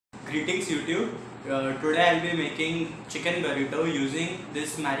Greetings YouTube. Today I'll be making chicken burrito using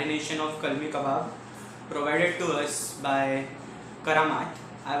this marination of kalmi kebab provided to us by Karamat.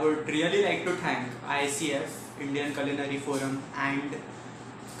 I would really like to thank ICF Indian Culinary Forum and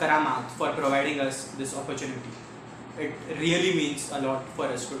Karamat for providing us this opportunity. It really means a lot for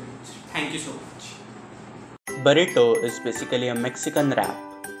us to do. Thank you so much. Burrito is basically a Mexican wrap.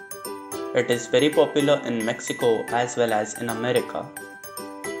 It is very popular in Mexico as well as in America.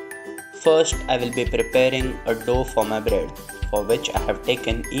 First, I will be preparing a dough for my bread, for which I have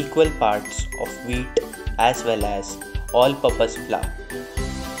taken equal parts of wheat as well as all-purpose flour,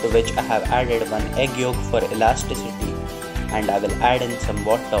 to which I have added one egg yolk for elasticity, and I will add in some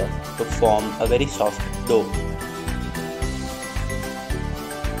water to form a very soft dough.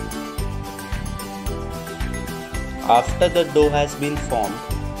 After the dough has been formed,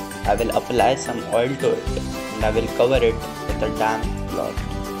 I will apply some oil to it and I will cover it with a damp cloth.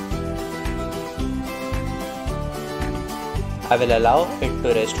 I will allow it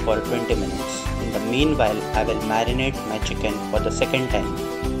to rest for 20 minutes. In the meanwhile, I will marinate my chicken for the second time.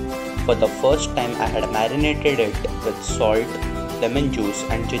 For the first time, I had marinated it with salt, lemon juice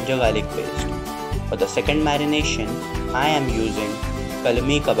and ginger garlic paste. For the second marination, I am using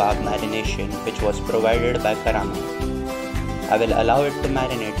kalmi kebab marination, which was provided by Karamat. I will allow it to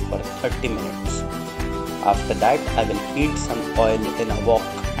marinate for 30 minutes. After that, I will heat some oil in a wok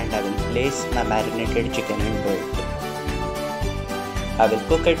and I will place my marinated chicken into it. I will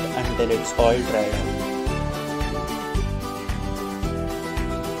cook it until it's all dried out.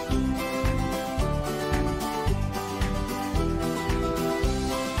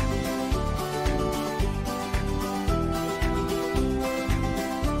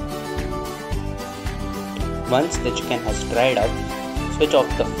 Once the chicken has dried up, switch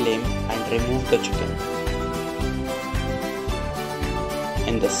off the flame and remove the chicken.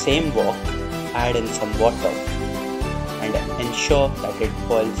 In the same wok, add in some water and ensure that it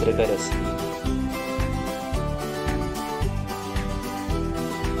boils rigorously.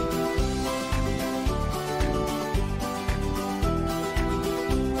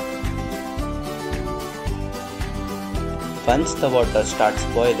 Once the water starts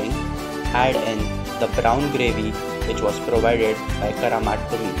boiling, add in the brown gravy which was provided by Karamat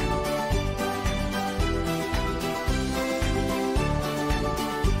to me.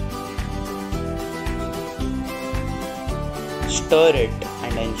 Stir it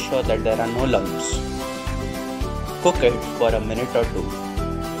and ensure that there are no lumps. Cook it for a minute or two.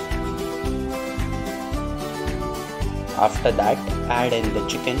 After that, add in the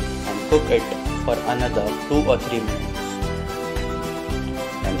chicken and cook it for another 2 or 3 minutes.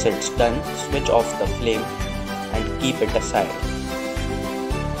 Once it's done, switch off the flame and keep it aside.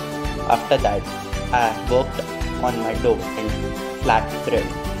 After that, I worked on my dough in flat bread.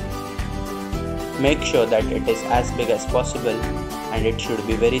 Make sure that it is as big as possible and it should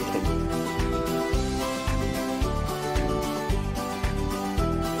be very thin.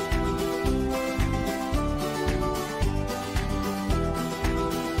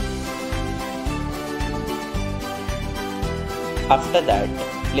 After that,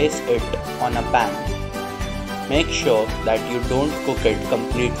 place it on a pan. Make sure that you don't cook it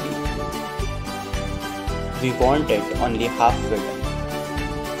completely. We want it only halfway done.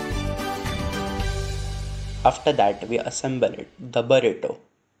 After that, we assemble it, the burrito.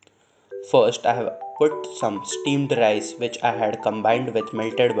 First, I have put some steamed rice which I had combined with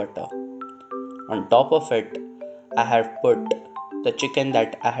melted butter. On top of it, I have put the chicken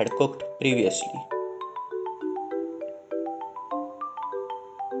that I had cooked previously.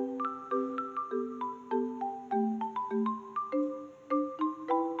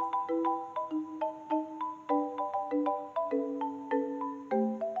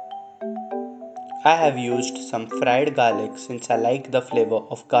 I have used some fried garlic since I like the flavor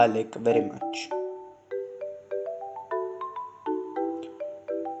of garlic very much.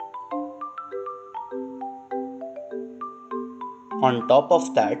 On top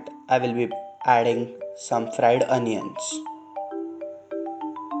of that, I will be adding some fried onions.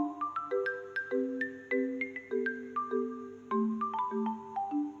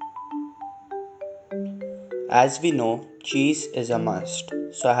 As we know, cheese is a must,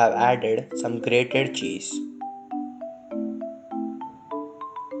 so I have added some grated cheese.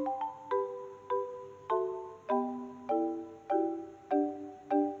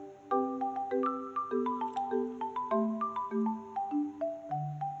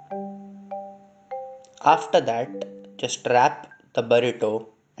 After that, just wrap the burrito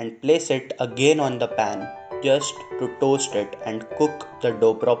and place it again on the pan just to toast it and cook the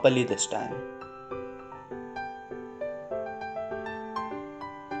dough properly this time.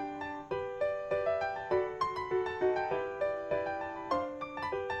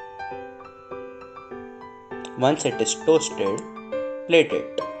 Once it is toasted, plate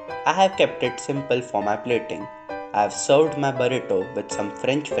it. I have kept it simple for my plating. I have served my burrito with some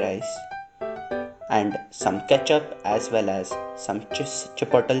french fries and some ketchup as well as some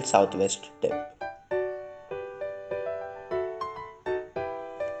chipotle southwest dip.